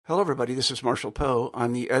Hello, everybody. This is Marshall Poe.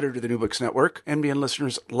 I'm the editor of the New Books Network. NBN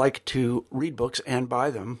listeners like to read books and buy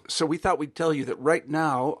them. So we thought we'd tell you that right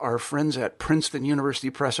now, our friends at Princeton University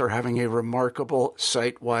Press are having a remarkable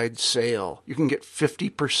site-wide sale. You can get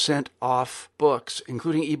 50% off books,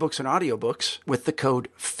 including ebooks and audiobooks, with the code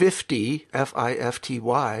 50,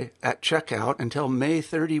 F-I-F-T-Y, at checkout until May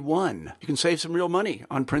 31. You can save some real money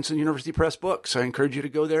on Princeton University Press books. I encourage you to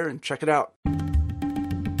go there and check it out.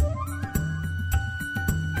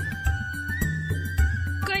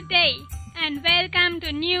 Good day, and welcome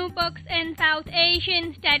to New Books in South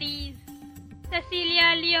Asian Studies.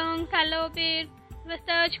 Cecilia Leong Salobir,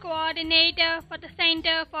 Research Coordinator for the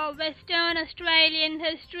Centre for Western Australian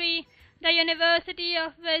History, the University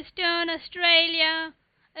of Western Australia,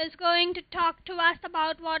 is going to talk to us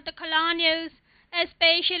about what the colonials,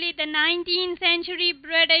 especially the 19th century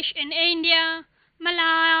British in India,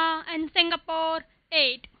 Malaya, and Singapore,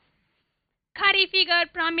 ate. Curry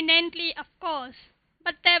figured prominently, of course.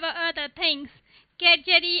 But there were other things,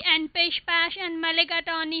 kedgeree and pish-pash and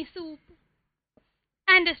mulligatawny soup.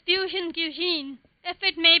 And this fusion cuisine, if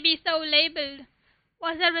it may be so labelled,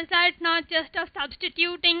 was a result not just of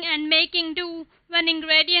substituting and making do when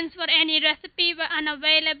ingredients for any recipe were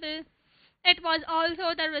unavailable. It was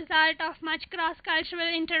also the result of much cross-cultural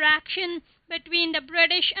interaction between the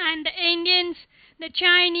British and the Indians, the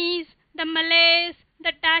Chinese, the Malays,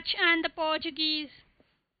 the Dutch and the Portuguese.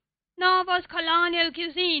 Nor was colonial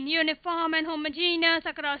cuisine uniform and homogeneous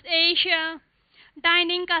across Asia.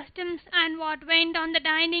 Dining customs and what went on the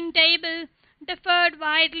dining table differed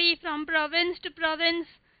widely from province to province,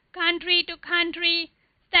 country to country,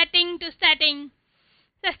 setting to setting.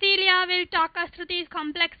 Cecilia will talk us through these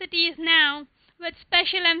complexities now, with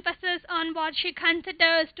special emphasis on what she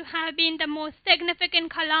considers to have been the most significant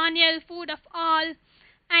colonial food of all,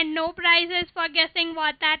 and no prizes for guessing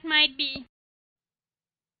what that might be.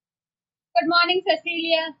 Good morning,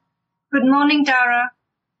 Cecilia. Good morning, Tara.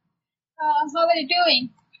 How are you doing?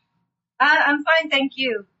 I'm fine, thank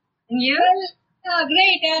you. And you? Well,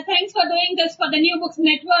 great. Thanks for doing this for the New Books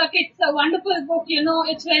Network. It's a wonderful book,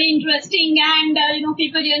 it's very interesting and,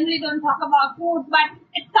 people generally don't talk about food, but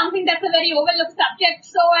it's something that's a very overlooked subject,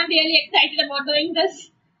 so I'm really excited about doing this.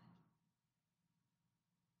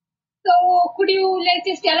 So, could you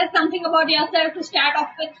just tell us something about yourself to start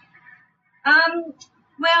off with?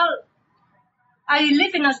 Well, I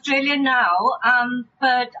live in Australia now,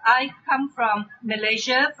 but I come from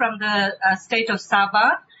Malaysia, from the state of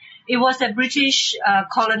Sabah. It was a British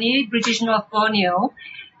colony, British North Borneo,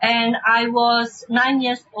 and I was 9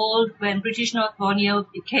 years old when British North Borneo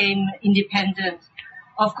became independent.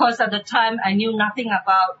 Of course, at the time, I knew nothing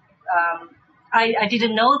about, I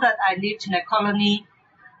didn't know that I lived in a colony,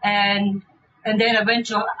 and then I went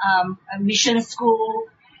to a mission school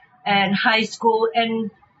and high school,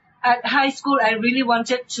 and at high school, I really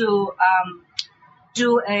wanted to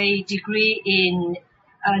do a degree in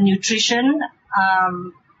nutrition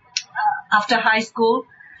after high school.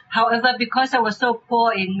 However, because I was so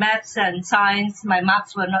poor in maths and science, my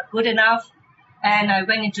marks were not good enough, and I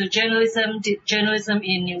went into journalism, did journalism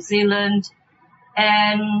in New Zealand,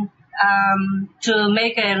 and to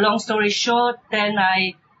make a long story short, then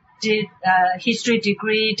I did a history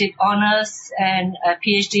degree, did honors, and a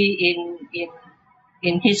PhD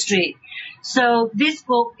in history. So this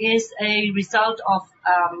book is a result of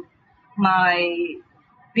my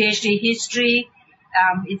PhD history.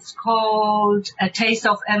 It's called A Taste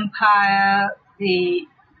of Empire, A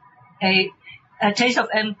Taste of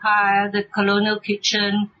Empire, the Colonial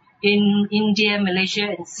Kitchen in India, Malaysia,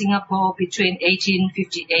 and Singapore between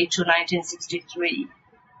 1858 to 1963.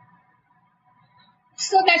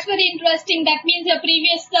 So that's very interesting. That means your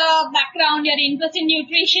previous background, your interest in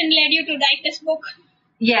nutrition led you to write this book.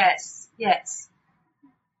 Yes. That's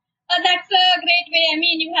a great way. I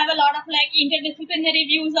mean, you have a lot of interdisciplinary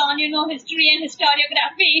views on, history and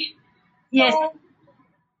historiography. Yes. So,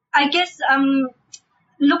 I guess,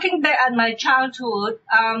 looking back at my childhood,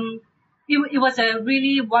 it was a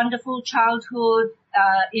really wonderful childhood,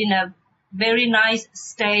 in a very nice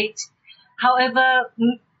state. However,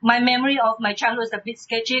 my memory of my childhood is a bit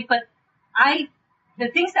sketchy, but the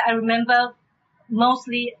things that I remember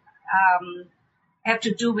mostly, have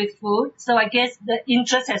to do with food. So I guess the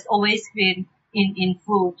interest has always been in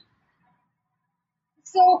food.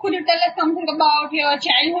 So could you tell us something about your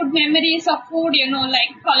childhood memories of food,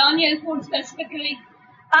 colonial food specifically?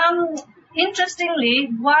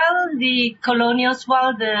 Interestingly, while the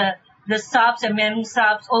subs and mem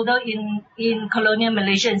subs, although in colonial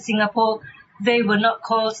Malaysia and Singapore, they were not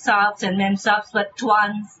called subs and mem subs, but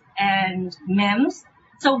tuans and mems.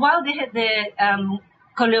 So while they had their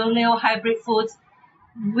colonial hybrid foods,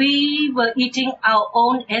 we were eating our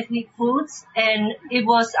own ethnic foods, and it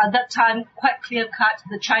was at that time quite clear cut.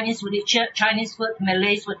 The Chinese would eat Chinese food,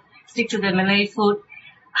 Malays would stick to the Malay food.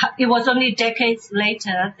 It was only decades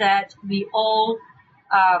later that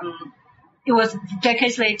it was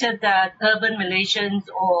decades later that urban Malaysians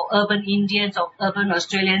or urban Indians or urban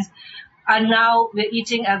Australians are now, we're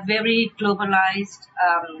eating a very globalized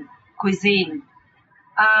cuisine.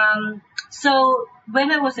 So when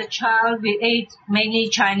I was a child, we ate mainly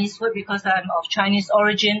Chinese food because I'm of Chinese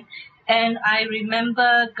origin. And I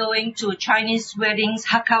remember going to Chinese weddings,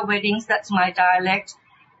 Hakka weddings, that's my dialect,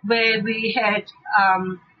 where we had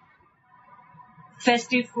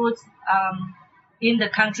festive foods in the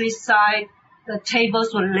countryside. The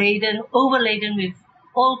tables were overladen with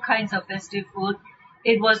all kinds of festive food.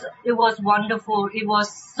 It was wonderful. It was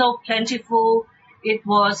so plentiful. It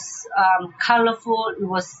was colorful. It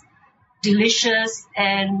was delicious,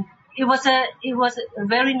 and it was a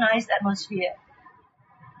very nice atmosphere.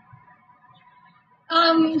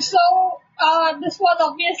 This was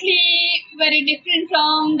obviously very different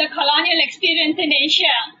from the colonial experience in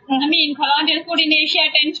Asia. I mean, colonial food in Asia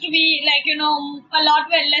tends to be a lot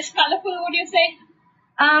less colorful, would you say?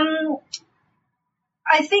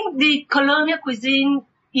 I think the colonial cuisine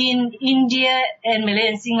in India and Malaya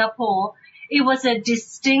and Singapore, it was a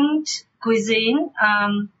distinct cuisine.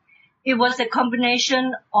 It was a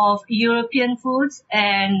combination of European foods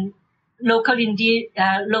and local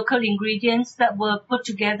ingredients that were put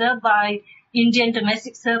together by Indian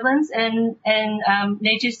domestic servants and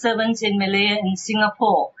native servants in Malaya and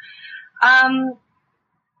Singapore. The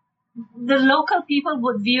local people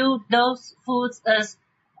would view those foods as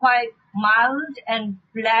quite mild and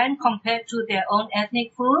bland compared to their own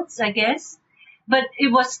ethnic foods, I guess. But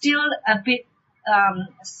it was still a bit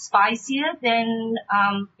spicier than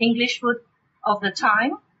English food of the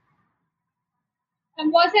time. And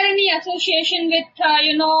was there any association with,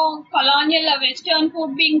 colonial or Western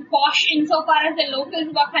food being posh insofar as the locals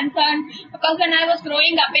were concerned? Because when I was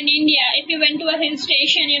growing up in India, if you went to a hill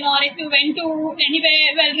station, or if you went to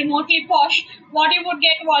anywhere remotely posh, what you would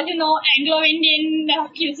get was, Anglo-Indian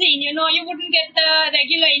cuisine. You wouldn't get the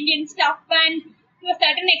regular Indian stuff. And to a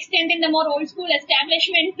certain extent, in the more old school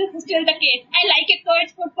establishments, this is still the case. I like it, so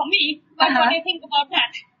it's good for me. But what do you think about that?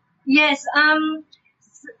 Yes.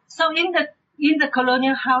 So in the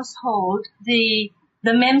colonial household, the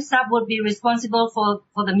mem sab would be responsible for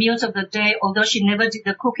the meals of the day, although she never did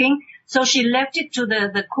the cooking. So she left it to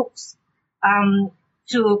the cooks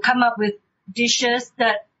to come up with dishes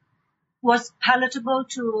that was palatable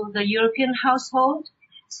to the European household.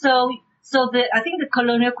 So I think the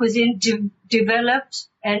colonial cuisine developed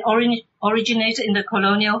and originated in the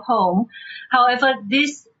colonial home. However,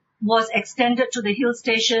 this was extended to the hill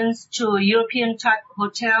stations, to European type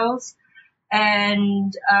hotels,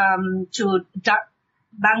 and to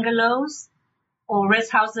bungalows or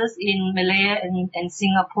rest houses in Malaya and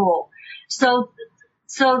Singapore. So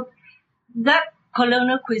that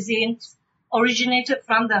colonial cuisine originated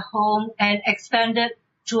from the home and expanded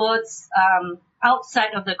towards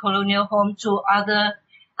outside of the colonial home to other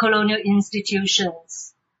colonial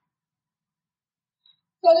institutions.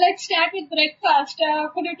 So let's start with breakfast.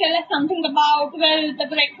 Could you tell us something about, the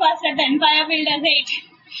breakfast that the Empire Builders ate?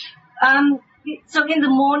 So in the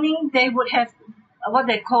morning, they would have what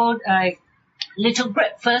they called a little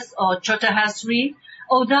breakfast or chota hasri.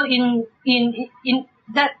 Although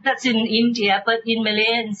that's in India, but in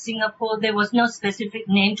Malaya and Singapore, there was no specific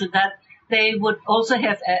name to that. They would also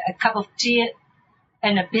have a cup of tea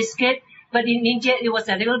and a biscuit. But in India, it was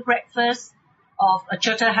a little breakfast of a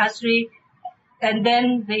chota hasri. And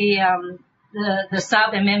then the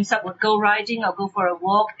sab and mem sab would go riding or go for a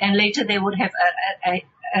walk. And later they would have a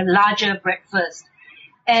larger breakfast.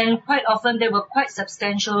 And quite often they were quite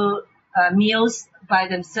substantial meals by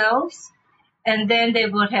themselves. And then they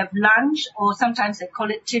would have lunch, or sometimes they call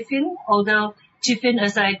it tiffin, although tiffin,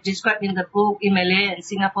 as I described in the book, in Malaya and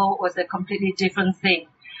Singapore was a completely different thing.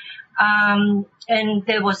 And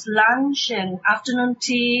there was lunch and afternoon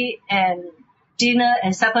tea and dinner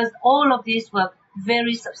and suppers. All of these were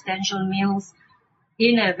very substantial meals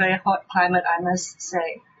in a very hot climate, I must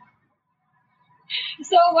say.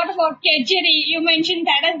 So what about kechiri? You mentioned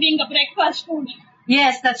that as being a breakfast food.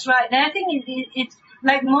 Yes, that's right. And I think it's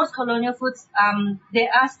like most colonial foods, they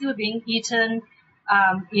are still being eaten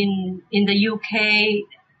in the UK,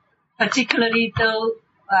 particularly though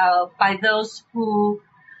by those who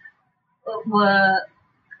were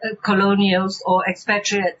colonials or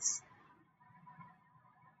expatriates.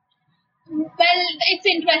 Well, it's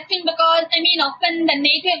interesting because, I mean, often the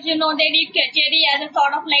natives, they eat kacheri as a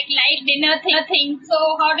sort of like light dinner thing. So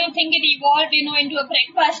how do you think it evolved, into a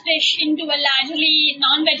breakfast dish, into a largely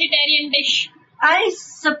non-vegetarian dish? I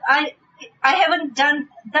haven't done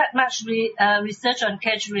that much research on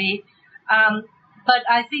kacheri, but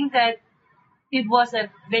I think that it was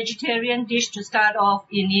a vegetarian dish to start off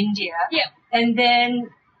in India. Yeah. And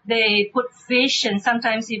then they put fish and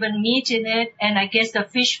sometimes even meat in it. And I guess the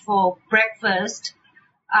fish for breakfast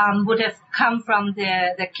would have come from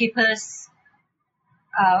the keepers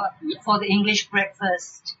for the English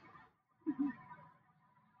breakfast.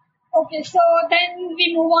 Okay, so then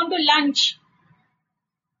we move on to lunch.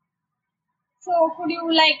 So could you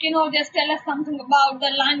just tell us something about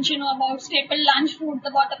the lunch, about staple lunch foods,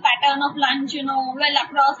 about the pattern of lunch, well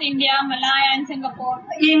across India, Malaya and Singapore?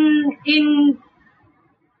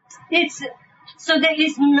 So there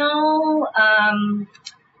is no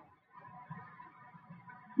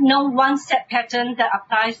one set pattern that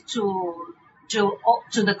applies to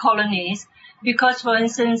the colonies, because for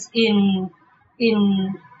instance in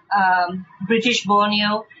British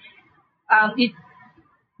Borneo,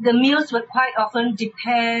 the meals were quite often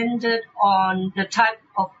dependent on the type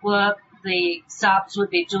of work the Sabs would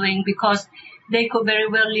be doing, because they could very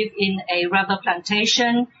well live in a rubber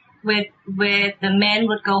plantation where the men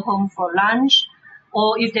would go home for lunch,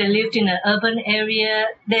 or if they lived in an urban area,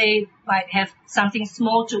 they might have something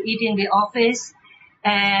small to eat in the office.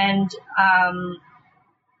 And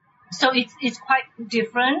so it's quite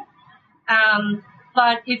different.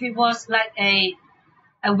 But if it was like a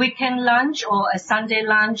weekend lunch or a Sunday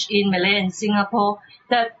lunch in Malaya and Singapore,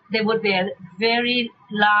 that there would be a very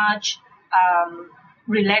large,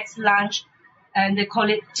 relaxed lunch, and they call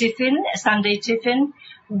it tiffin, a Sunday tiffin,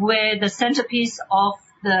 where the centerpiece of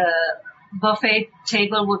the buffet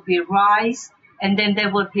table would be rice, and then there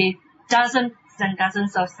would be dozens and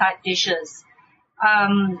dozens of side dishes.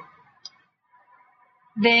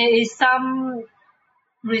 There is some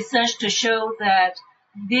research to show that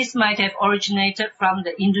this might have originated from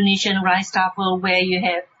the Indonesian rice tafel, where you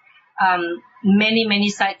have many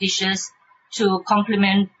side dishes to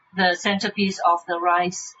complement the centerpiece of the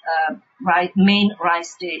main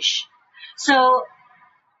rice dish. So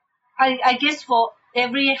I guess for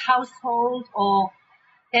every household or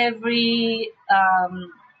every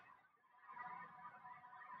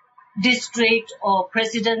district or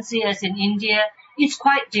presidency, as in India, it's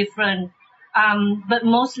quite different. But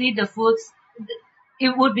mostly the foods,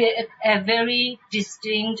 it would be a very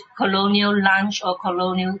distinct colonial lunch or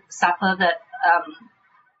colonial supper that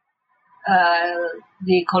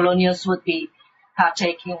the colonials would be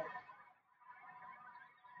partaking.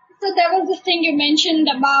 So there was this thing you mentioned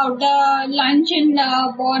about the lunch in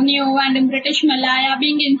Borneo and in British Malaya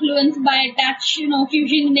being influenced by Dutch,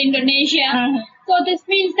 fusion in Indonesia. Mm-hmm. So this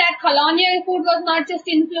means that colonial food was not just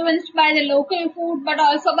influenced by the local food, but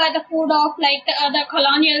also by the food of like the other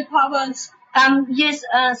colonial powers. Yes,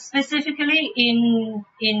 specifically in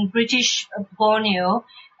British Borneo,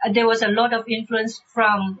 there was a lot of influence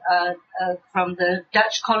from the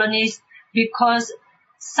Dutch colonies, because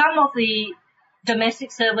some of the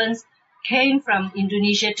domestic servants came from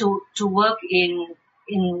Indonesia to work in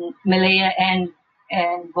Malaya and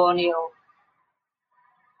Borneo.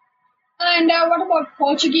 And what about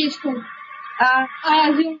Portuguese food? I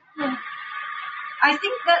assume. I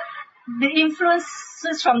think that the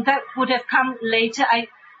influences from that would have come later. I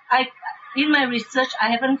in my research, I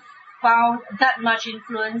haven't found that much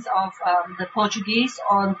influence of the Portuguese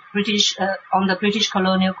on the British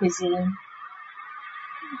colonial cuisine.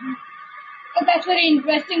 Mm-hmm. That's very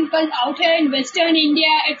interesting, because out here in Western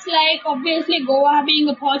India, it's like obviously Goa being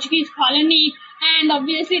a Portuguese colony, and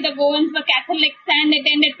obviously the Goans were Catholics and they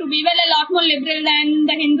tended to be, a lot more liberal than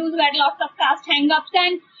the Hindus, who had lots of caste hang-ups,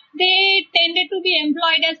 and they tended to be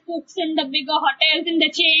employed as cooks in the bigger hotels in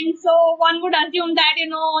the chain. So one would assume that,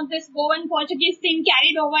 this Goan Portuguese thing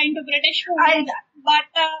carried over into British food.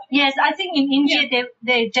 Yes, I think in India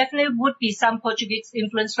there definitely would be some Portuguese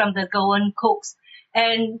influence from the Goan cooks.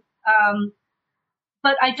 And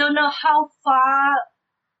but I don't know how far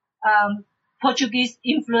Portuguese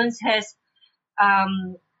influence has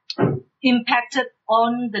impacted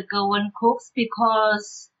on the Goan cooks,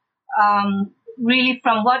 because really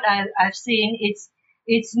from what I've seen,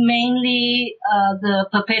 it's mainly the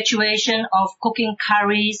perpetuation of cooking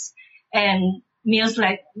curries and meals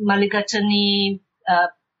like mulligatawny,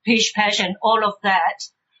 pish pash, and all of that.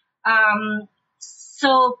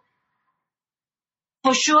 So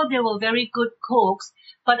for sure they were very good cooks,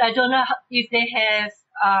 but I don't know if they have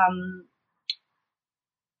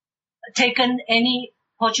taken any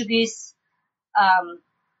Portuguese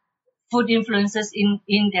food influences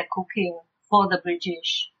in their cooking for the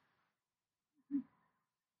British.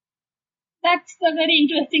 That's a very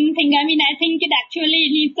interesting thing. I mean, I think it actually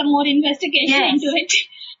needs some more investigation into it.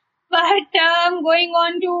 But going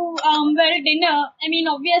on to dinner. I mean,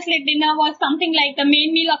 obviously dinner was something like the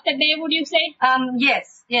main meal of the day. Would you say?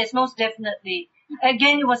 Yes, most definitely.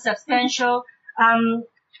 Again, it was substantial.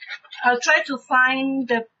 I'll try to find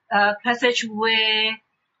the passage where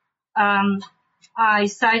I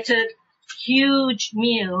cited huge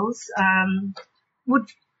meals.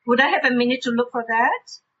 Would I have a minute to look for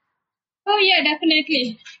that? Oh yeah,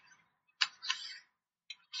 definitely.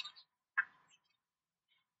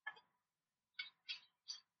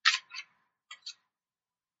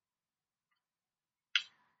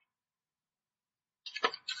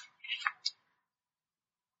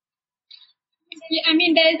 I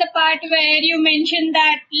mean, there is a part where you mentioned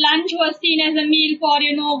that lunch was seen as a meal for,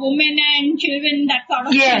 women and children, that sort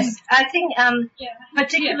of thing. Yes, I think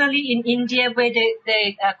particularly in India where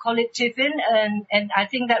they call it tiffin, and I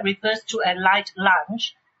think that refers to a light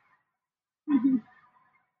lunch. Mm-hmm.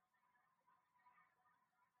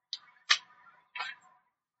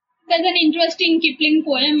 There's an interesting Kipling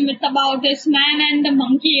poem. It's about this man and the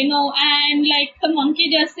monkey, and like the monkey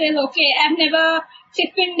just says, okay, I've never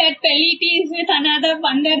tiffined at Pellites with another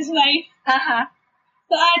bandar's wife. Uh-huh.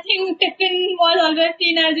 So I think tiffin was always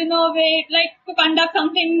seen as, way, like to conduct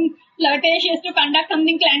something flirtatious, to conduct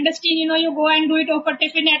something clandestine, you go and do it over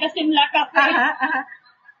tiffin at a Simla cafe. Uh-huh.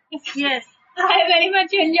 Yes. I very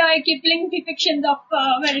much enjoy Kipling's depictions of,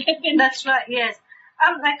 tiffin. That's right, yes.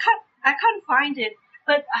 I can't find it.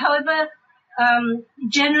 But however,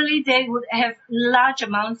 generally they would have large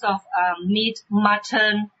amounts of meat,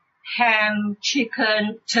 mutton, ham,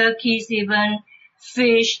 chicken, turkeys even,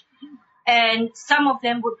 fish, and some of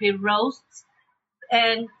them would be roasts.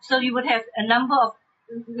 And so you would have a number of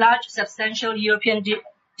large, substantial European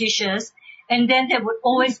dishes. And then there would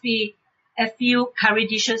always be a few curry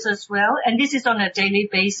dishes as well. And this is on a daily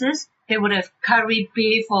basis. They would have curry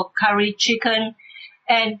beef or curry chicken,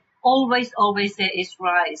 and always there is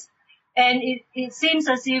rice. And it seems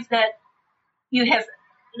as if that you have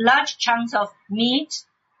large chunks of meat,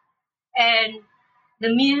 and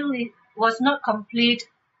the meal was not complete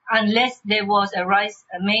unless there was a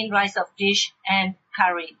main rice of dish and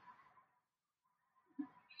curry.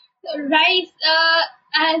 So rice,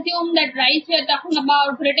 I assume that rice we are talking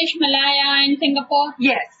about British Malaya and Singapore?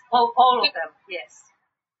 Yes, all of them, yes.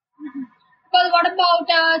 Mm-hmm. Well, what about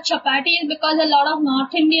chapatis? Because a lot of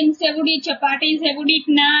North Indians, they would eat chapatis, they would eat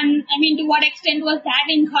naan. I mean, to what extent was that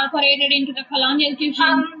incorporated into the colonial cuisine?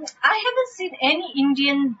 I haven't seen any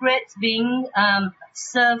Indian breads being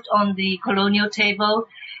served on the colonial table.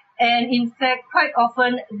 And in fact, quite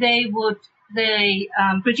often the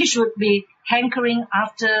British would be hankering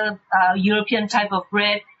after European type of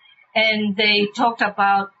bread. And they talked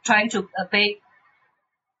about trying to bake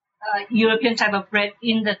European type of bread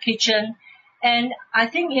in the kitchen. And I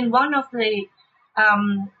think in one of the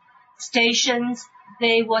stations,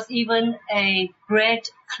 there was even a bread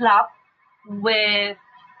club where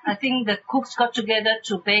I think the cooks got together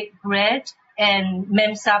to bake bread, and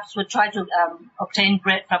memsubs would try to obtain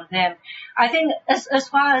bread from them. I think as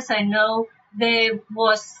far as I know, there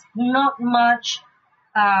was not much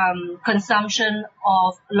consumption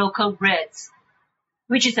of local breads,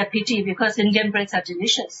 which is a pity because Indian breads are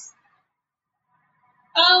delicious.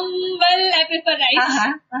 Well, I prefer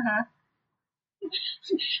rice.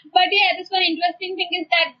 But yeah, this one interesting thing is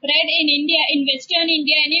that bread in India, in Western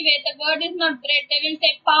India anyway, the word is not bread. They will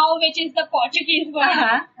say pao, which is the Portuguese word.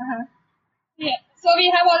 Yeah. So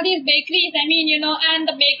we have all these bakeries, and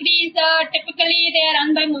the bakeries, typically they are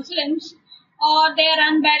run by Muslims, or they are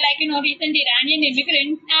run by recent Iranian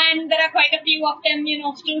immigrants, and there are quite a few of them,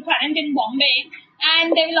 still current in Bombay,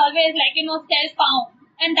 and they will always sell pao.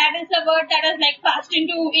 And that is the word that is passed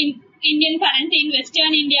into Indian currency in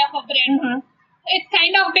Western India for bread. Mm-hmm. It's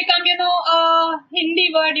kind of become, a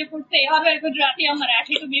Hindi word you could say, or Gujarati or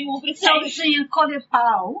Marathi to be more precise. So you call it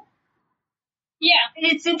pao? Yeah.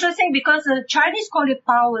 It's interesting because the Chinese call it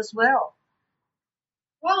pao as well.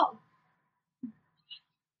 Wow.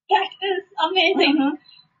 That is amazing. Mm-hmm.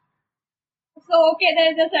 So, okay,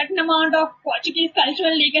 there is a certain amount of Portuguese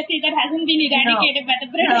cultural legacy that hasn't been eradicated by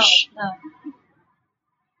the British. No.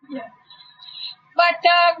 Yeah. But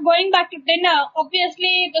going back to dinner,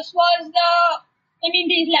 obviously this was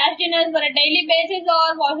these last dinners were a daily basis,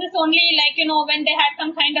 or was this only when they had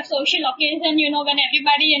some kind of social occasion, when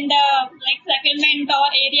everybody in the settlement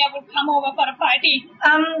or area would come over for a party?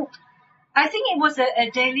 I think it was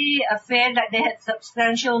a daily affair that they had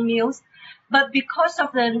substantial meals, but because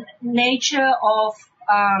of the nature of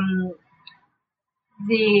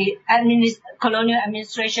the colonial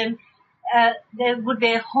administration, there would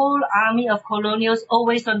be a whole army of colonials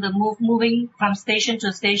always on the move, moving from station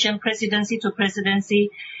to station, presidency to presidency.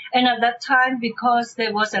 And at that time, because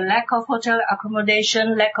there was a lack of hotel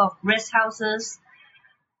accommodation, lack of rest houses,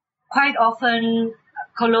 quite often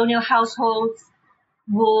colonial households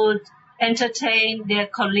would entertain their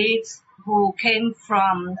colleagues who came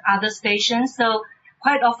from other stations. So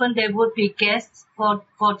quite often there would be guests for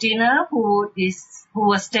dinner who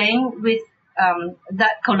were staying with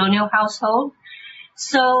that colonial household.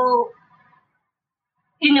 So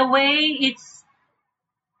in a way, it's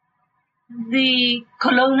the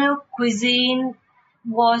colonial cuisine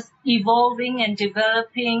was evolving and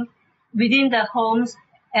developing within the homes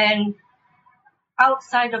and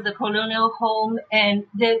outside of the colonial home, and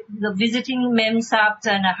the visiting memsabs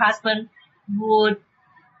and a husband would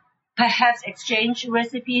perhaps exchange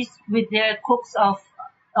recipes with their cooks of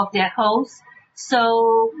their hosts.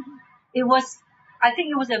 So I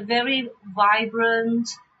think it was a very vibrant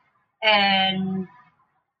and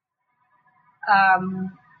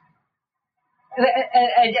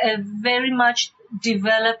a very much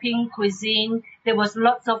developing cuisine. There was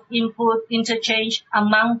lots of input, interchange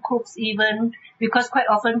among cooks even, because quite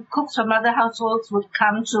often cooks from other households would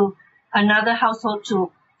come to another household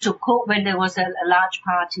to cook when there was a large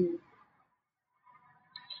party.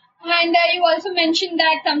 And you also mentioned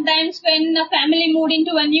that sometimes when a family moved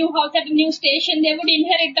into a new house at a new station, they would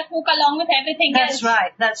inherit the cook along with everything else.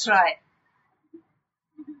 That's right.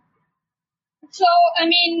 So, I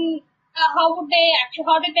mean, how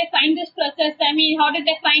did they find this process? I mean, how did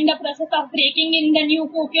they find the process of breaking in the new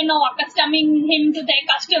cook, accustoming him to their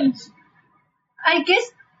customs? I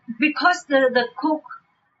guess because the cook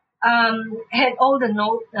had all the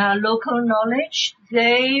local knowledge,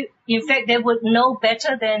 they would know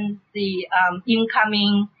better than the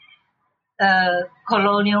incoming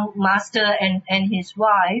colonial master and his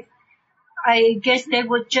wife. I guess they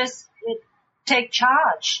would just take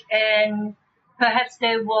charge, and perhaps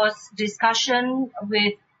there was discussion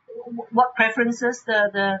with what preferences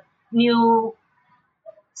the new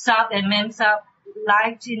sub and mem sub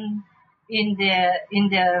liked in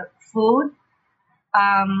their food.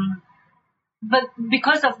 But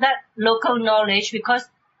because of that local knowledge, because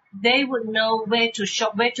they would know where to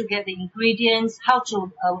shop, where to get the ingredients, how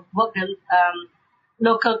to work the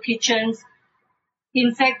local kitchens.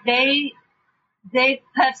 In fact, they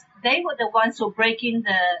were the ones who break in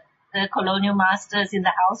the colonial masters in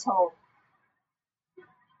the household.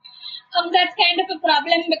 That's kind of a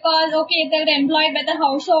problem because, they were employed by the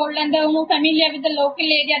household and they were more familiar with the local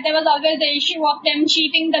area. There was always the issue of them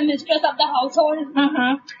cheating the mistress of the household.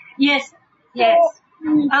 Mm-hmm. Yes.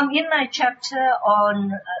 In my chapter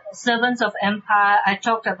on servants of empire, I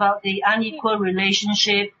talked about the unequal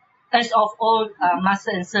relationship as of all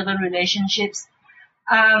master and servant relationships.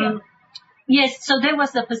 Yes, so there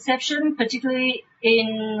was a perception, particularly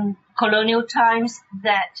in colonial times,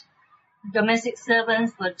 that domestic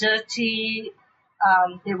servants were dirty,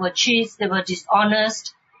 they were cheats, they were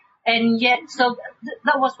dishonest. And yet, so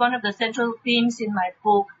that was one of the central themes in my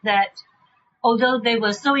book, that although they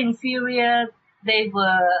were so inferior, they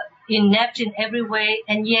were inept in every way,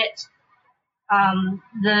 and yet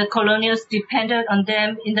the colonials depended on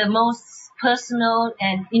them in the most personal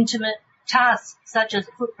and intimate tasks, such as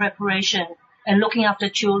food preparation and looking after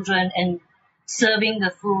children and serving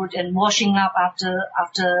the food and washing up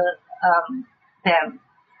after them.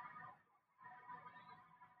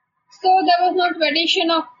 So there was no tradition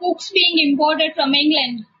of cooks being imported from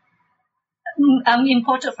England?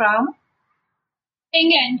 Imported from?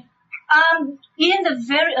 England. In the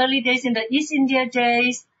very early days, in the East India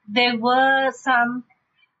days, there were some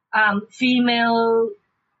female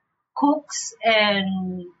cooks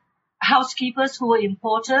and housekeepers who were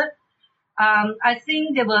imported. I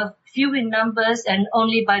think there were few in numbers and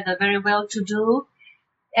only by the very well-to-do.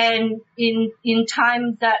 And in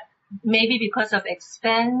time that maybe because of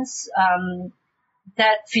expense,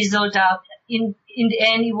 that fizzled out. In the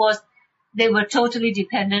end, they were totally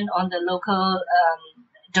dependent on the local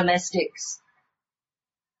domestics.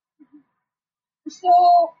 So,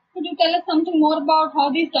 could you tell us something more about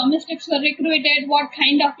how these domestics were recruited, what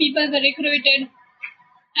kind of people were recruited,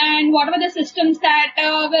 and what were the systems that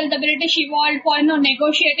the British evolved for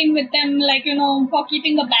negotiating with them, for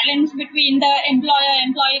keeping a balance between the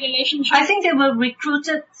employer-employee relationship? I think they were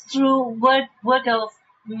recruited through word of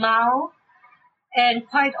mouth, and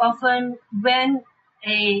quite often when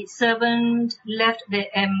a servant left the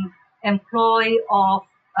employ of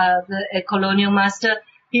a colonial master,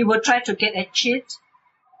 he would try to get a chit,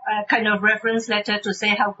 a kind of reference letter to say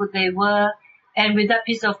how good they were. and with that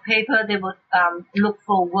piece of paper, they would look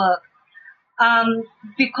for work.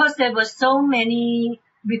 Because there were so many,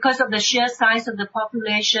 because of the sheer size of the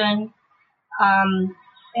population,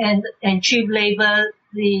 and cheap labor,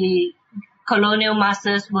 the colonial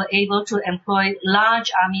masters were able to employ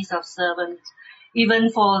large armies of servants. Even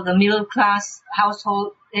for the middle class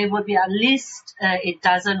household, there would be at least a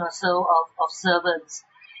dozen or so of servants.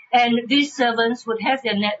 And these servants would have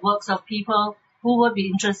their networks of people who would be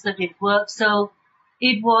interested in work. So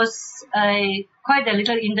it was quite a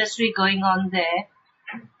little industry going on there,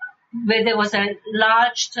 where there was a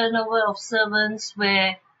large turnover of servants,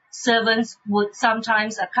 where servants would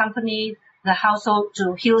sometimes accompany the household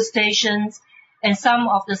to hill stations, and some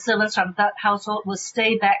of the servants from that household would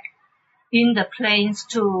stay back in the plains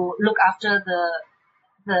to look after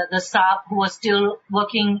the Sahib who was still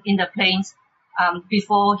working in the plains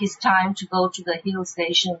before his time to go to the hill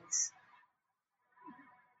stations.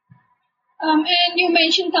 And you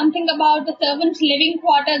mentioned something about the servants' living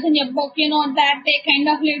quarters in your book, that they kind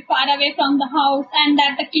of lived far away from the house and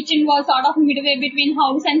that the kitchen was sort of midway between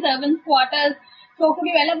house and servants' quarters. So could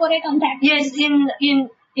you elaborate on that? Yes, in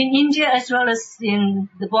India as well as in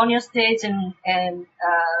the Borneo states and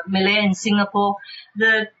Malaya and Singapore,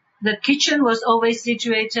 the kitchen was always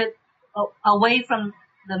situated away from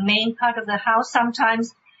the main part of the house,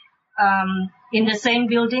 sometimes in the same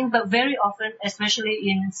building, but very often, especially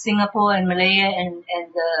in Singapore and Malaya and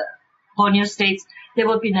the Borneo states, they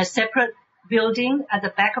would be in a separate building at the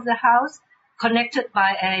back of the house, connected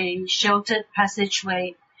by a sheltered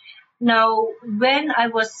passageway. Now, when I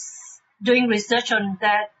was doing research on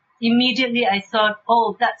that, immediately I thought,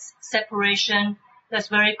 oh, that's separation, that's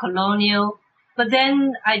very colonial. But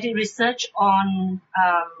then I did research on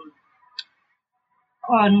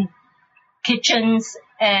kitchens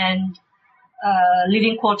and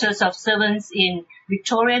living quarters of servants in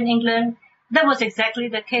Victorian England. That was exactly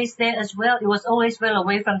the case there as well. It was always well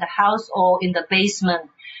away from the house or in the basement.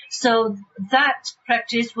 So that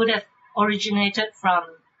practice would have originated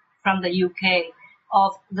from the UK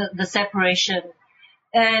of the separation.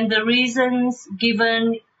 And the reasons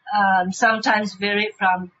given sometimes vary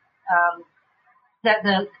from that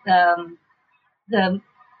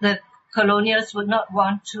the colonials would not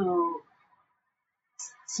want to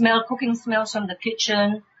cooking smells from the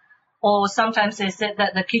kitchen, or sometimes they said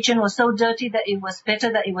that the kitchen was so dirty that it was better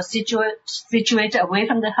that it was situated away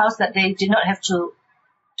from the house, that they did not have to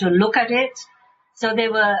look at it. So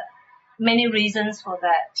there were many reasons for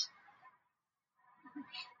that.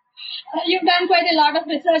 You've done quite a lot of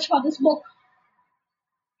research for this book.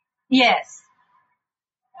 Yes.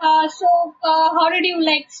 So how did you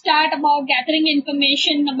start about gathering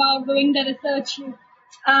information about doing the research?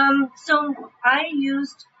 So I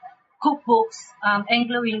used cookbooks,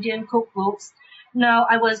 Anglo-Indian cookbooks. Now,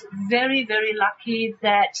 I was very, very lucky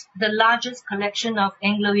that the largest collection of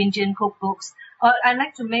Anglo-Indian cookbooks, I'd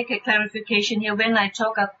like to make a clarification here. When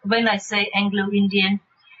I say Anglo-Indian,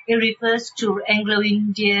 it refers to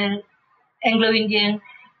Anglo-Indian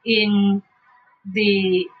in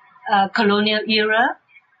the colonial era,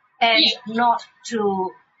 and not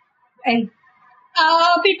to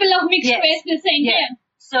people of mixed race descent. Yeah.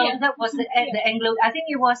 So that was the Anglo. I think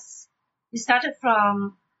it started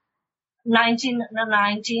from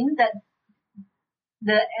 1919 that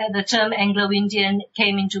the term Anglo-Indian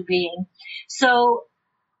came into being. So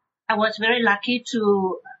I was very lucky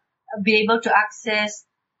to be able to access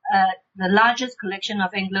the largest collection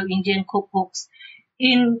of Anglo-Indian cookbooks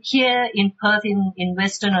here in Perth in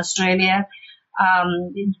Western Australia.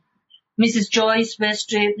 Mrs. Joyce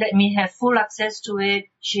Westreet let me have full access to it.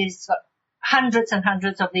 She's got hundreds and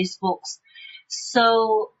hundreds of these books.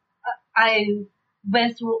 So I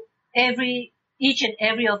went through each and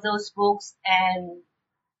every of those books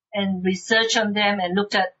and researched on them and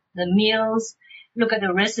looked at the meals, looked at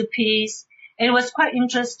the recipes. And it was quite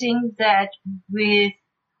interesting that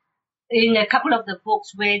in a couple of the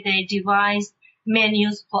books where they devised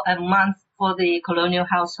menus for a month for the colonial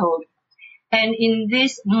household. And in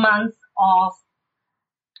this month of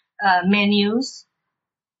menus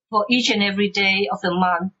for each and every day of the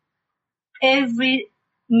month, every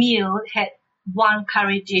meal had one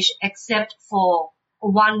curry dish except for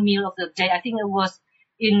one meal of the day. I think it was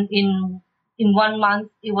in 1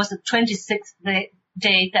 month, it was the 26th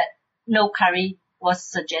day that no curry was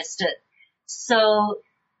suggested. So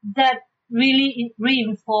that really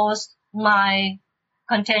reinforced my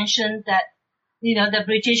contention that, the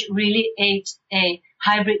British really ate a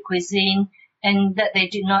hybrid cuisine and that they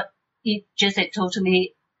did not eat just a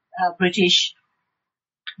totally British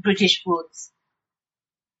foods.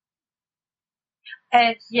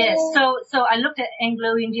 And yes, so I looked at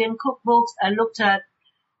Anglo-Indian cookbooks. I looked at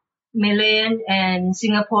Malayan and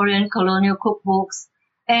Singaporean colonial cookbooks,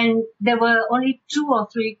 and there were only 2 or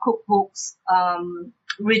 3 cookbooks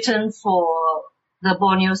written for the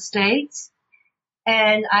Borneo states.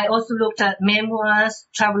 And I also looked at memoirs,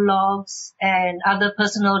 travelogues, and other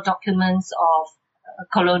personal documents of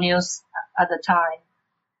colonials at the time.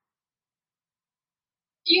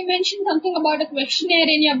 You mentioned something about a questionnaire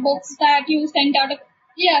in your books that you sent out.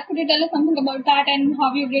 Yeah, could you tell us something about that and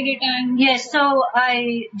how you did it? And yes, so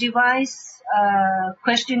I devised a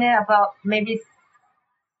questionnaire about maybe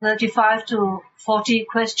 35 to 40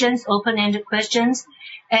 questions, open-ended questions,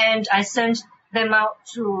 and I sent them out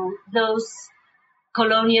to those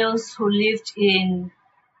colonials who lived in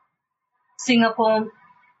Singapore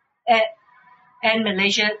and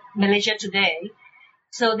Malaysia today.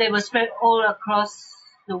 So they were spread all across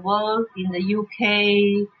the world, in the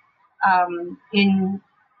UK, in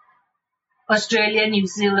Australia, New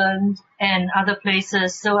Zealand, and other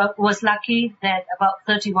places. So I was lucky that about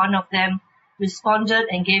 31 of them responded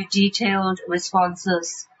and gave detailed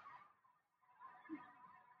responses.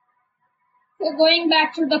 So going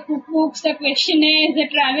back to the cookbooks, the questionnaires, the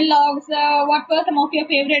travelogues, what were some of your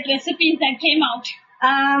favorite recipes that came out?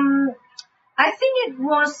 I think it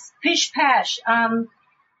was pish pash.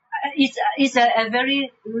 It's a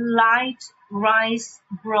very light rice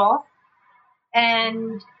broth,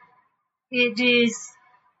 and it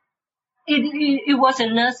was a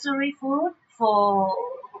nursery food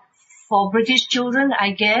for British children,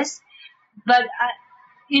 I guess. But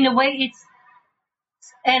in a way,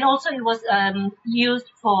 and also it was used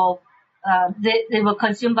for they were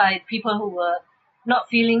consumed by people who were not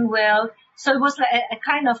feeling well. So it was like a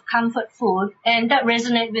kind of comfort food, and that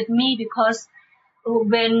resonated with me because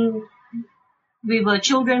when we were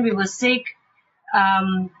children, we were sick,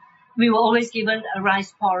 we were always given a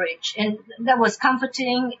rice porridge, and that was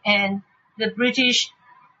comforting. And the British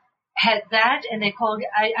had that, and they called it,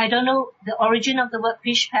 I don't know the origin of the word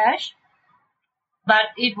pish pash,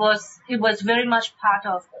 but it was very much part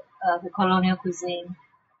of the colonial cuisine.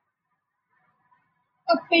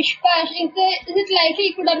 A pish pash, is it likely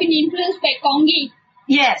it could have been influenced by congee?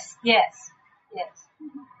 Yes.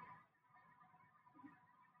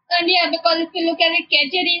 And yeah, because if you look at it,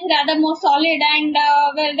 kechari is rather more solid, and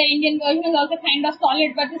well, the Indian version is also kind of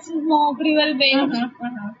solid, but this is more gruel based.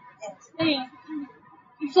 Yes. Yeah.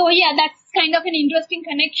 So yeah, that's kind of an interesting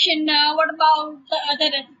connection. What about the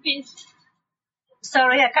other recipes?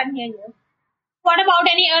 Sorry, I can't hear you. What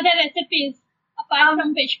about any other recipes apart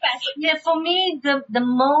from pish pash? Yeah, for me, the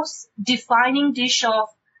most defining dish of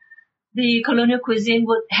the colonial cuisine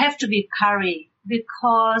would have to be curry,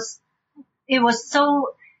 because it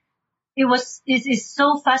is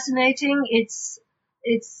so fascinating. It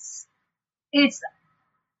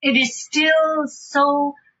is still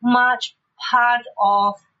so much part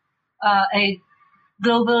of a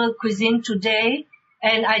global cuisine today,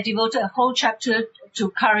 and I devoted a whole chapter to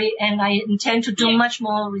curry, and I intend to do much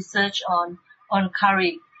more research on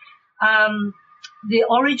curry. The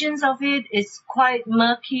origins of it is quite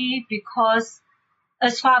murky, because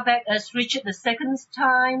as far back as Richard II's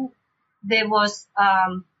time, there was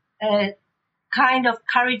a kind of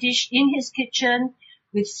curry dish in his kitchen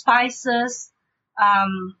with spices,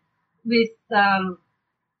 and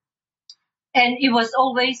it was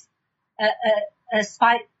always a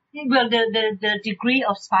spice. Well, the degree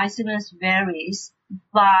of spiciness varies,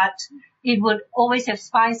 but it would always have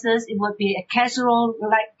spices. It would be a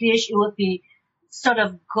casserole-like dish. It would be sort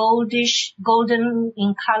of golden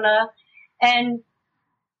in color. And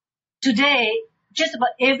today, just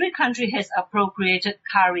about every country has appropriated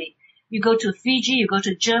curry. You go to Fiji, you go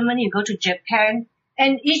to Germany, you go to Japan,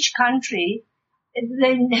 and each country, the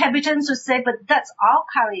inhabitants will say, "But that's our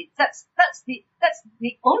curry. That's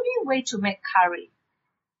the only way to make curry."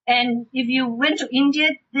 And if you went to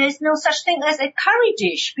India, there's no such thing as a curry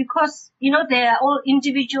dish, because, they are all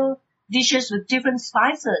individual dishes with different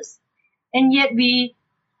spices. And yet we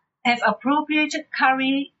have appropriated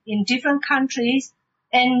curry in different countries,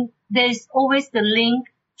 and there's always the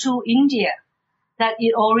link to India, that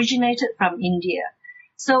it originated from India.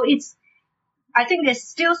 So I think there's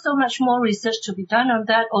still so much more research to be done on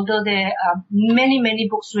that, although there are many, many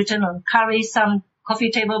books written on curry, some coffee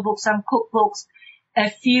table books, some cookbooks, a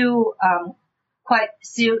few quite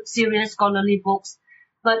serious scholarly books.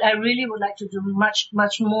 But I really would like to do much,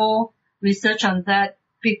 much more research on that,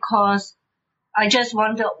 because I just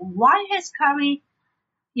wonder, why has curry,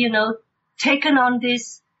 taken on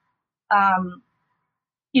this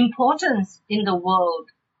importance in the world?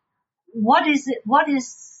 What is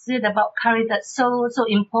it about curry that's so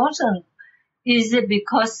important? Is it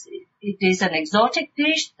because it is an exotic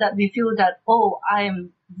dish that we feel that, I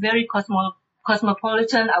am very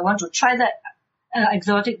cosmopolitan, I want to try that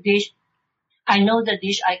exotic dish. I know the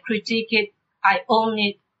dish, I critique it, I own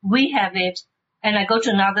it, we have it, and I go to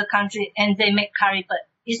another country and they make curry, but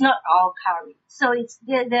it's not all curry. So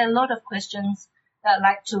there are a lot of questions that I'd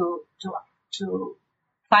like to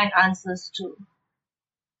find answers to.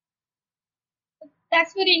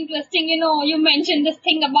 That's very interesting. You mentioned this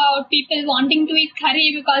thing about people wanting to eat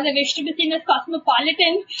curry because they wish to be seen as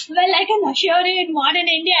cosmopolitan. Well, I can assure you in modern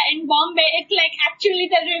India, in Bombay, it's like actually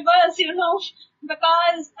the reverse,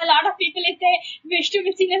 because a lot of people, if they wish to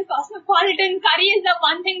be seen as cosmopolitan, curry is the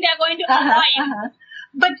one thing they're going to avoid.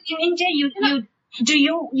 But in India,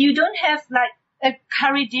 you don't have like a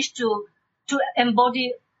curry dish to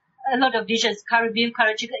embody a lot of dishes, curry beef,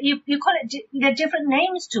 curry chicken. You call it, there are different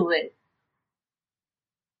names to it.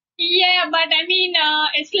 Yeah, but I mean,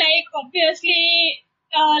 it's like obviously,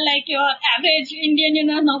 like your average Indian,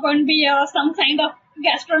 not going to be some kind of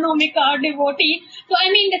gastronomic devotee. So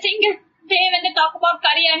I mean, the thing is, when they talk about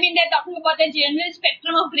curry, I mean, they're talking about the general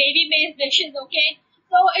spectrum of gravy-based dishes, okay?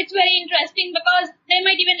 So it's very interesting because they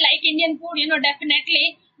might even like Indian food,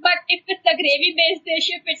 definitely. But if it's a gravy-based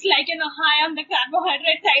dish, if it's like, high on the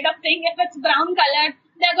carbohydrate side of things, if it's brown colored,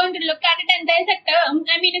 they're going to look at it, and there's a term,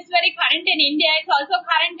 I mean, it's very current in India, it's also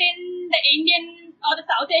current in the Indian or the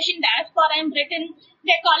South Asian diaspora in Britain.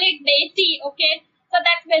 They call it desi, okay? So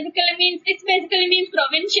it basically means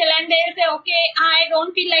provincial, and they'll say, okay, I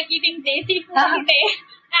don't feel like eating desi food today,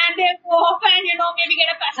 and they'll go off and, maybe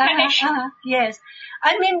get a pasta dish. Yes.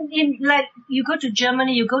 I mean, you go to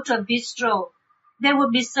Germany, you go to a bistro, they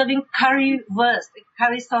would be serving currywurst,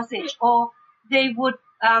 curry sausage, or they would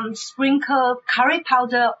sprinkle curry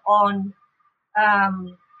powder on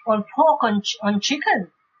pork, on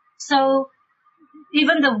chicken. So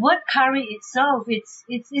even the word curry itself, it's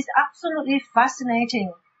absolutely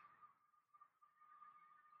fascinating.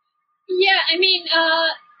 Yeah, I mean,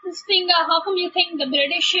 this thing, how come you think the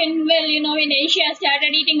British in Asia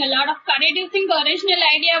started eating a lot of curry? Do you think the original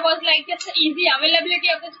idea was like just the easy availability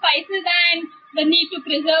of the spices and the need to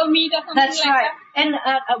preserve meat or something That's like right. that? And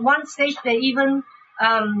at one stage they even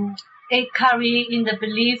ate curry in the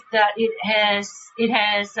belief that it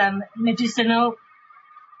has medicinal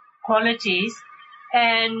qualities.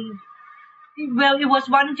 And well, it was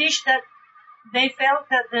one dish that they felt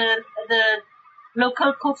that the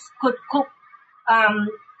local cooks could cook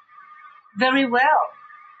very well,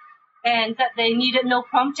 and that they needed no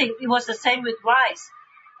prompting. It was the same with rice.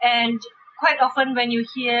 And quite often when you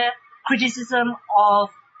hear criticism of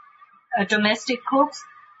domestic cooks,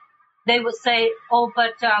 they would say,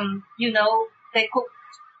 but they cook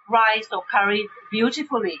rice or curry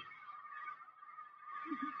beautifully.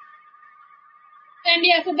 And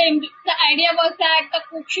yeah, so the idea was that the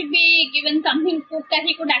cook should be given something cooked that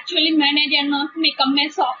he could actually manage and not make a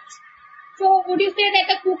mess of. So would you say that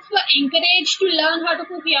the cooks were encouraged to learn how to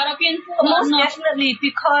cook European food? Most definitely,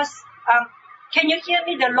 because can you hear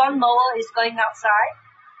me? The lawnmower is going outside.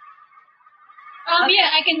 Okay. Yeah,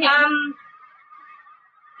 I can hear you.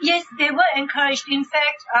 Yes, they were encouraged. In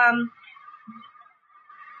fact,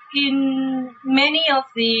 in many of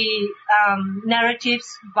the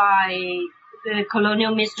narratives by the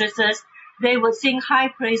colonial mistresses, they would sing high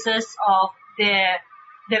praises of their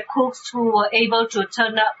cooks who were able to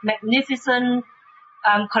turn up magnificent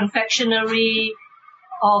confectionery,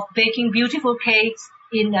 of baking beautiful cakes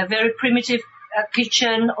in a very primitive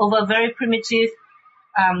kitchen over very primitive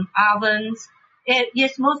ovens.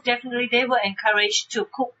 Yes, most definitely they were encouraged to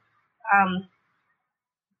cook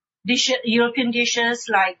European dishes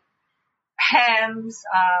like hams,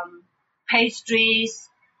 pastries,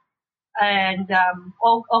 and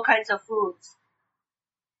all kinds of foods.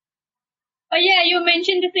 Oh yeah, you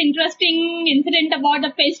mentioned this interesting incident about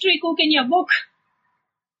the pastry cook in your book.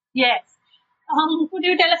 Yes. Could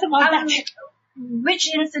you tell us about that?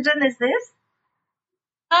 Which incident is this?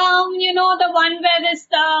 The one where this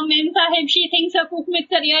Mem Sahib, she thinks her cook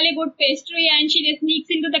makes a really good pastry and she just sneaks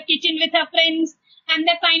into the kitchen with her friends and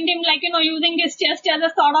they find him using his chest as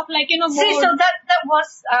a sort of board. See, so that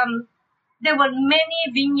was, there were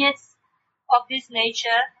many vignettes of this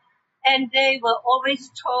nature, and they were always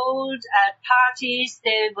told at parties,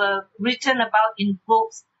 they were written about in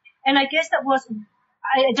books, and I guess that was,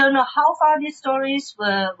 I don't know how far these stories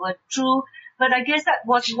were true, but I guess that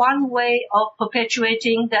was one way of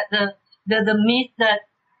perpetuating that the myth that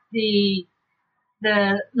the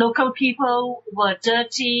local people were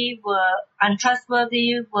dirty, were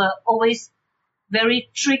untrustworthy, were always very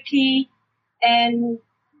tricky and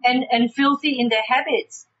filthy in their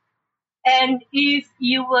habits. And if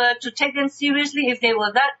you were to take them seriously, if they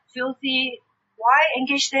were that filthy, why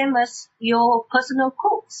engage them as your personal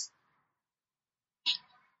cooks?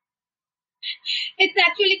 It's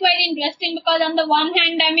actually quite interesting because on the one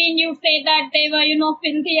hand, I mean, you say that they were,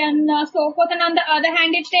 filthy and so forth. And on the other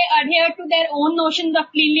hand, if they adhere to their own notions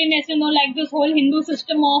of cleanliness, like this whole Hindu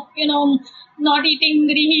system of, not eating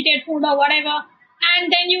reheated food or whatever.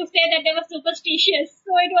 And then you say that they were superstitious.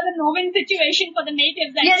 So it was a no-win situation for the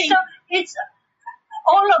natives, I think. So it's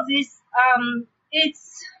all of this,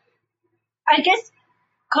 I guess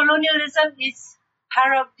colonialism is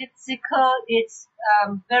paradoxical, it's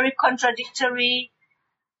very contradictory.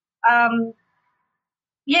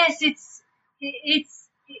 Yes,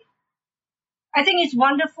 I think it's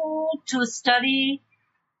wonderful to study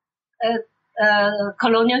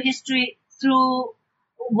colonial history through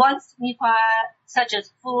one signifier such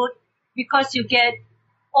as food, because you get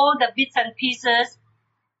all the bits and pieces,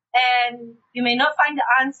 and you may not find the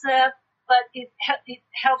answer, but it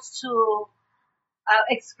helps to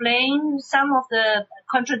explain some of the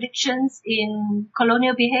contradictions in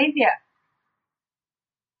colonial behavior.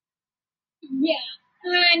 Yeah.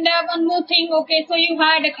 And one more thing, okay, so you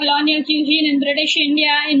had a colonial cuisine in British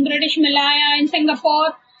India, in British Malaya, in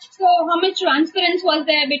Singapore. So how much transference was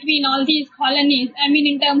there between all these colonies? I mean,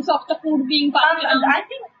 in terms of the food being passed on? I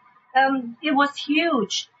think it was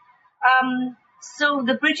huge. So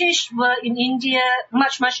the British were in India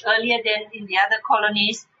much, much earlier than in the other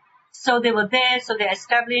colonies. So they were there, so they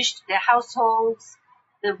established their households,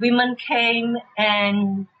 the women came,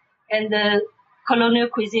 and the colonial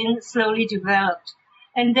cuisine slowly developed.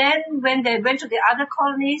 And then when they went to the other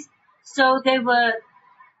colonies, so they were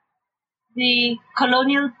the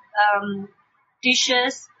colonial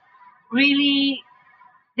dishes really,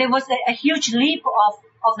 there was a huge leap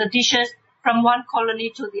of the dishes from one colony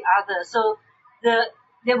to the other. So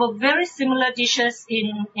there were very similar dishes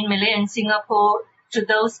in Malaya and Singapore to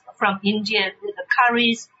those from India. The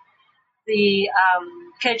curries, the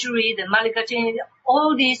kedgeree, the mulligatawny,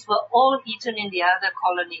 all these were all eaten in the other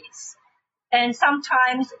colonies. And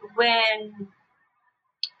sometimes when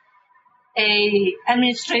a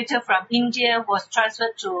administrator from India was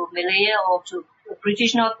transferred to Malaya or to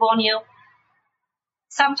British North Borneo,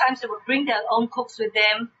 sometimes they would bring their own cooks with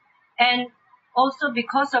them. And also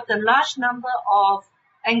because of the large number of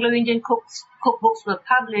Anglo-Indian cookbooks were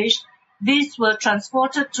published, these were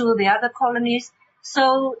transported to the other colonies.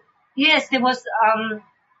 So yes, there was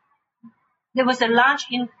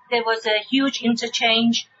a huge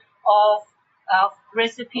interchange of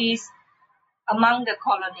recipes among the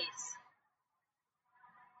colonies.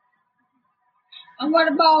 And what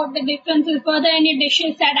about the differences? Were there any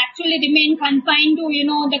dishes that actually remain confined to,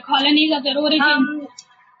 the colonies of their origin?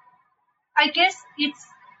 I guess it's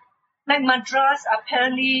like Madras.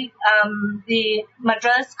 Apparently, the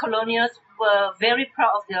Madras colonials were very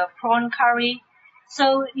proud of their prawn curry.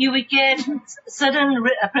 So you would get certain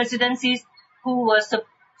presidencies who were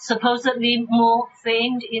supposedly more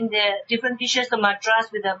famed in their different dishes. The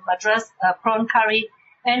Madras with the Madras prawn curry,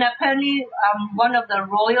 and apparently one of the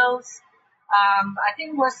royals, I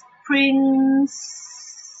think was Prince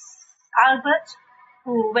Albert,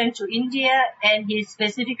 who went to India, and he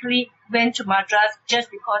specifically went to Madras just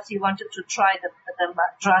because he wanted to try the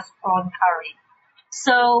Madras prawn curry.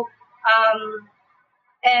 So,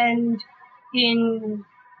 and in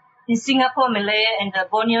Singapore, Malaya, and the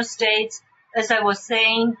Borneo states, as I was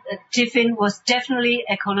saying, tiffin was definitely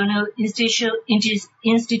a colonial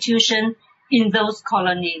institution in those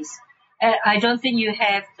colonies. I don't think you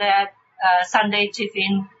have that Sunday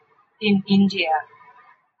tiffin in India.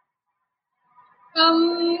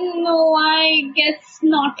 No, I guess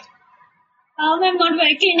not. I'm not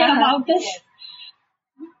very clear about this. Yes.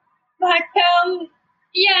 But,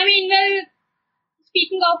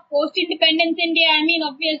 speaking of post-independence India,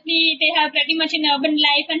 obviously they have pretty much an urban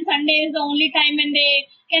life, and Sunday is the only time when they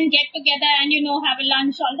can get together and, have a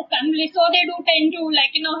lunch, all the family. So they do tend to,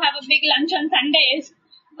 have a big lunch on Sundays.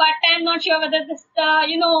 But I'm not sure whether this,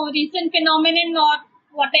 recent phenomenon or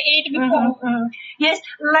what they ate before. Mm-hmm, mm-hmm. Yes,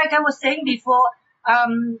 like I was saying before,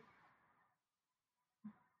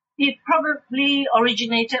 it probably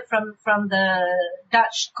originated from the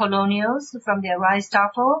Dutch colonials, from their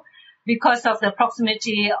Rijsttafel, because of the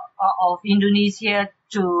proximity of Indonesia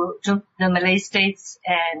to the Malay states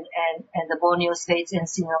and the Borneo states and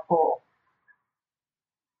Singapore.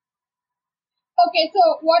 Okay,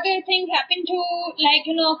 so what do you think happened to,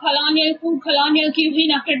 colonial food, colonial cuisine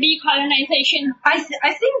after decolonization? I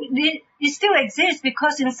think it still exists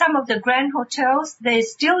because in some of the grand hotels,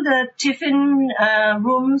 there's still the tiffin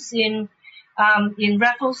rooms in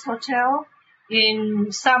Raffles Hotel.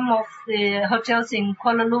 in some of the hotels in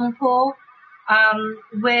Kuala Lumpur,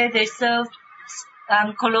 where they served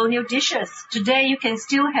colonial dishes. Today you can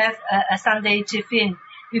still have a Sunday tiffin.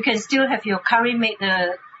 You can still have your curry made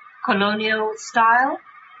the colonial style.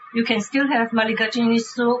 You can still have mulligatawny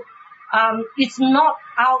soup. It's not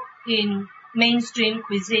out in mainstream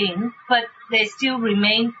cuisine, but they still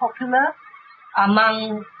remain popular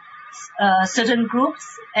among certain groups.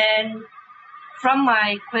 And from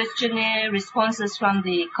my questionnaire responses from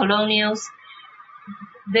the colonials,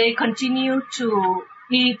 they continue to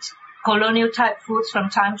eat colonial type foods from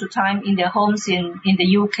time to time in their homes in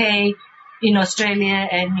the UK, in Australia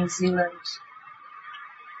and New Zealand.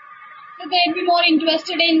 So they'd be more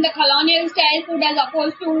interested in the colonial style food as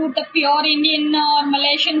opposed to the pure Indian or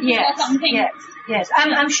Malaysian food or something. Yes.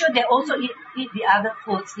 I'm sure they also eat the other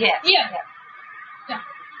foods. Yeah,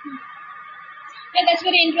 that's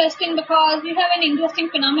very interesting because we have an interesting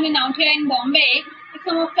phenomenon out here in Bombay.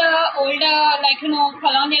 Some of the older,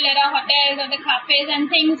 colonial era hotels or the cafes and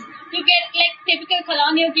things, you get like typical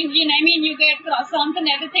colonial cuisine. I mean, you get croissants and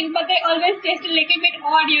everything, but they always taste a little bit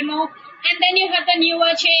odd, And then you have the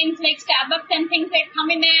newer chains like Starbucks and things that come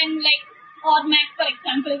in and like or Mac, for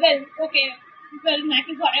example. Mac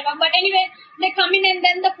is whatever. But anyway, they come in and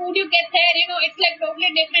then the food you get there, it's like totally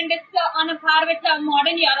different. It's on a par with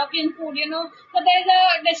modern European food, So there's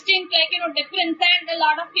a distinct, difference. And a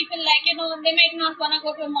lot of people, they might not want to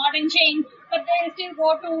go to a modern chain, but they still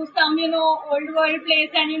go to some, old world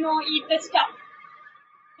place and, eat the stuff.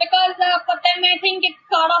 Because for them, I think it's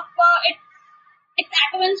sort of, it's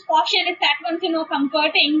at once posh and it's at once,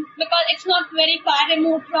 comforting because it's not very far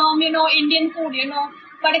removed from, Indian food,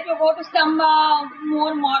 But if you go to some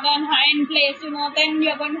more modern, high-end place, then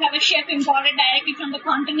you're going to have a chef imported directly from the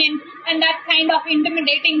continent, and that's kind of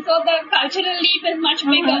intimidating. So the cultural leap is much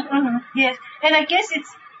bigger. Yes, and I guess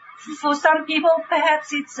it's for some people,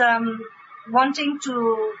 perhaps it's wanting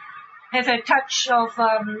to have a touch of,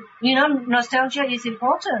 nostalgia is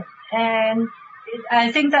important, and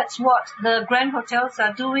I think that's what the grand hotels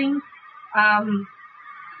are doing.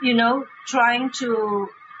 Trying to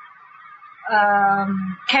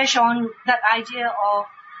cash on that idea of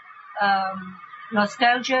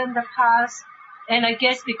nostalgia in the past. And I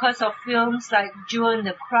guess because of films like Jewel in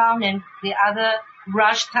the Crown and the other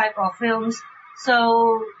Rush type of films,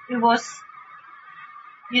 so it was,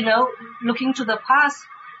 looking to the past.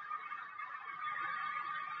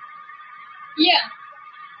 Yeah.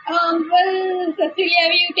 Well, Cecilia,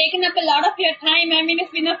 we've taken up a lot of your time. I mean,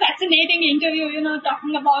 it's been a fascinating interview,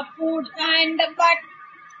 talking about food. But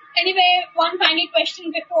anyway, one final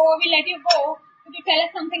question before we let you go. Could you tell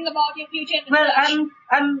us something about your future research? Well,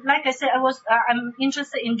 I'm like I said, I'm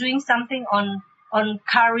interested in doing something on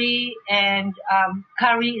curry and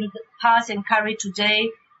curry in the past and curry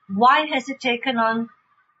today. Why has it taken on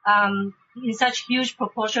in such huge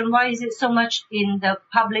proportion? Why is it so much in the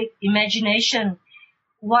public imagination?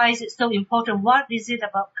 Why is it so important? What is it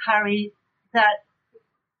about curry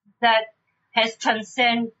that has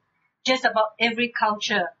transcended just about every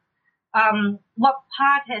culture? What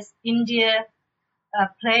part has India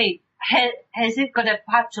played? Has it got a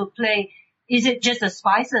part to play? Is it just the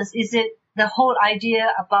spices? Is it the whole idea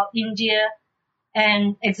about India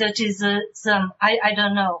and exoticism? I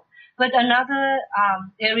don't know. But another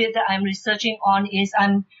area that I'm researching on is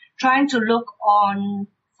I'm trying to look on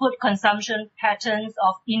food consumption patterns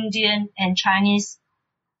of Indian and Chinese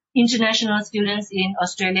international students in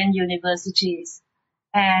Australian universities.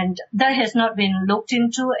 And that has not been looked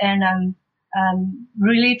into, and I'm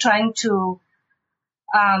really trying to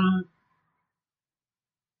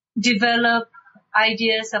develop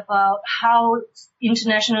ideas about how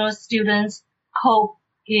international students cope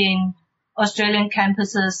in Australian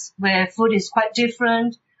campuses where food is quite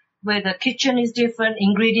different, where the kitchen is different,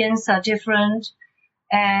 ingredients are different.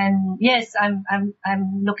 And yes, I'm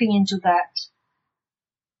looking into that.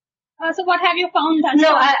 So what have you found?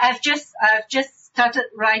 No, I've just started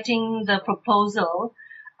writing the proposal.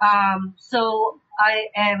 So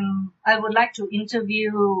I would like to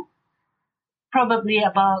interview probably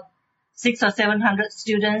about 600 or 700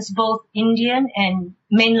 students, both Indian and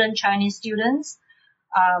mainland Chinese students,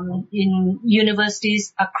 in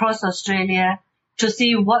universities across Australia, to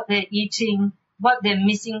see what they're eating, what they're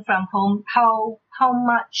missing from home, how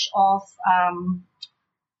much of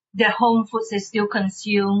their home foods they still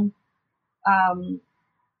consume,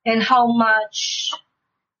 and how much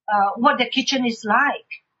what the kitchen is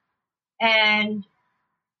like. And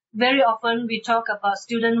very often we talk about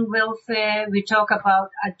student welfare, we talk about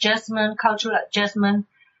adjustment, cultural adjustment,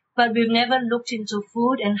 but we've never looked into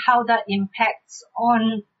food and how that impacts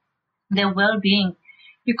on their well-being.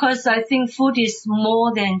 because I think food is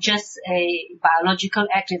more than just a biological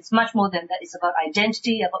act. It's much more than that. It's about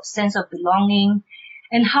identity, about sense of belonging.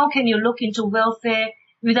 And how can you look into welfare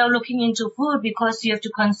without looking into food, because you have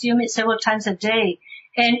to consume it several times a day.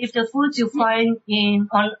 And if the foods you find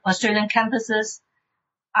on Australian campuses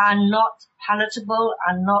are not palatable,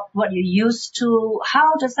 are not what you're used to,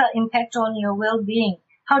 how does that impact on your well-being?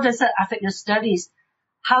 How does that affect your studies?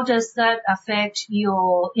 How does that affect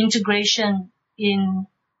your integration in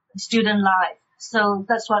student life? So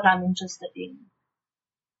that's what I'm interested in.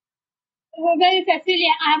 Well,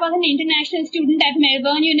 Cecilia, I was an international student at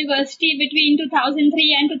Melbourne University between 2003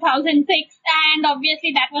 and 2006, and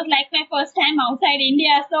obviously that was like my first time outside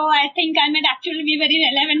India, so I think I might actually be very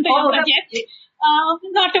relevant to your project.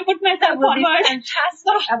 Not to put myself forward. That would be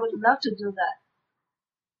fantastic. I would love to do that.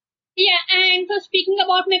 Yeah, and so speaking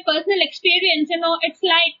about my personal experience, it's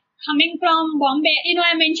like coming from Bombay,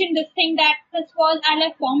 I mentioned this thing that I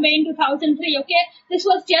left Bombay in 2003, okay? This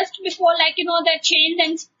was just before, the change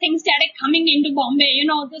and things started coming into Bombay,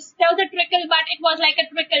 there was a trickle, but it was like a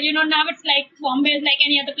trickle, now it's like Bombay is like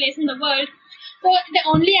any other place in the world. So the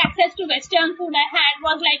only access to Western food I had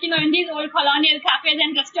was in these old colonial cafes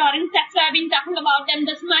and restaurants. That's why I've been talking about them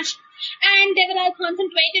this much. And they were all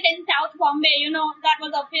concentrated in South Bombay, that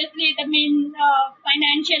was obviously the main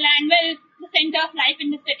financial and the center of life in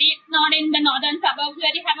the city, not in the northern suburbs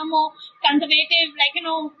where you have a more conservative,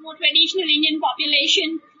 more traditional Indian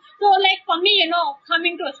population. So for me,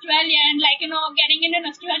 coming to Australia and getting in an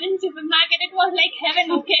Australian supermarket, it was like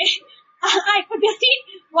heaven, okay? I could just eat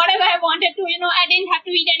whatever I wanted to, I didn't have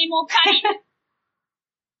to eat any more curry.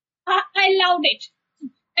 I loved it.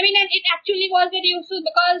 And it actually was very useful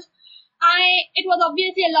because it was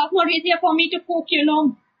obviously a lot more easier for me to cook,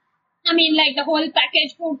 the whole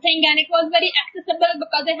packaged food thing, and it was very accessible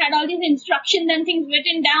because they had all these instructions and things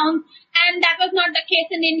written down, and that was not the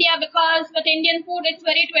case in India because with Indian food, it's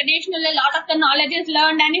very traditional, a lot of the knowledge is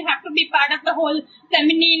learned, and you have to be part of the whole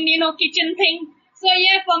feminine, kitchen thing. So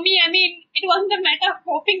yeah, for me, it wasn't a matter of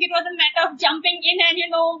hoping, it was a matter of jumping in and,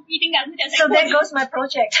 eating as much as I could. So there goes my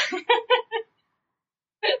project.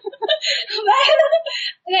 Well,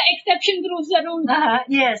 the exception proves the rule.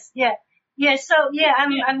 Yes, yeah. Yes, so yeah,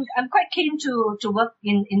 I'm quite keen to work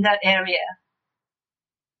in that area.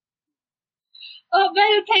 Well,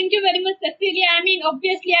 thank you very much, Cecilia.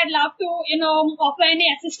 Obviously I'd love to, offer any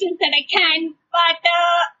assistance that I can, but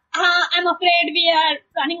I'm afraid we are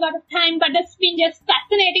running out of time, but it's been just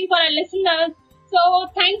fascinating for our listeners. So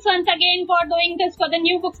thanks once again for doing this for the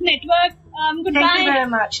New Books Network. Goodbye. Thank you very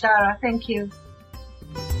much, Dara. Thank you.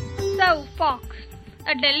 So, Fox,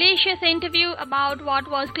 a delicious interview about what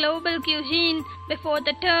was global cuisine before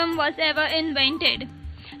the term was ever invented.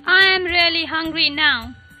 I am really hungry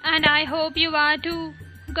now, and I hope you are too.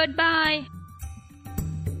 Goodbye.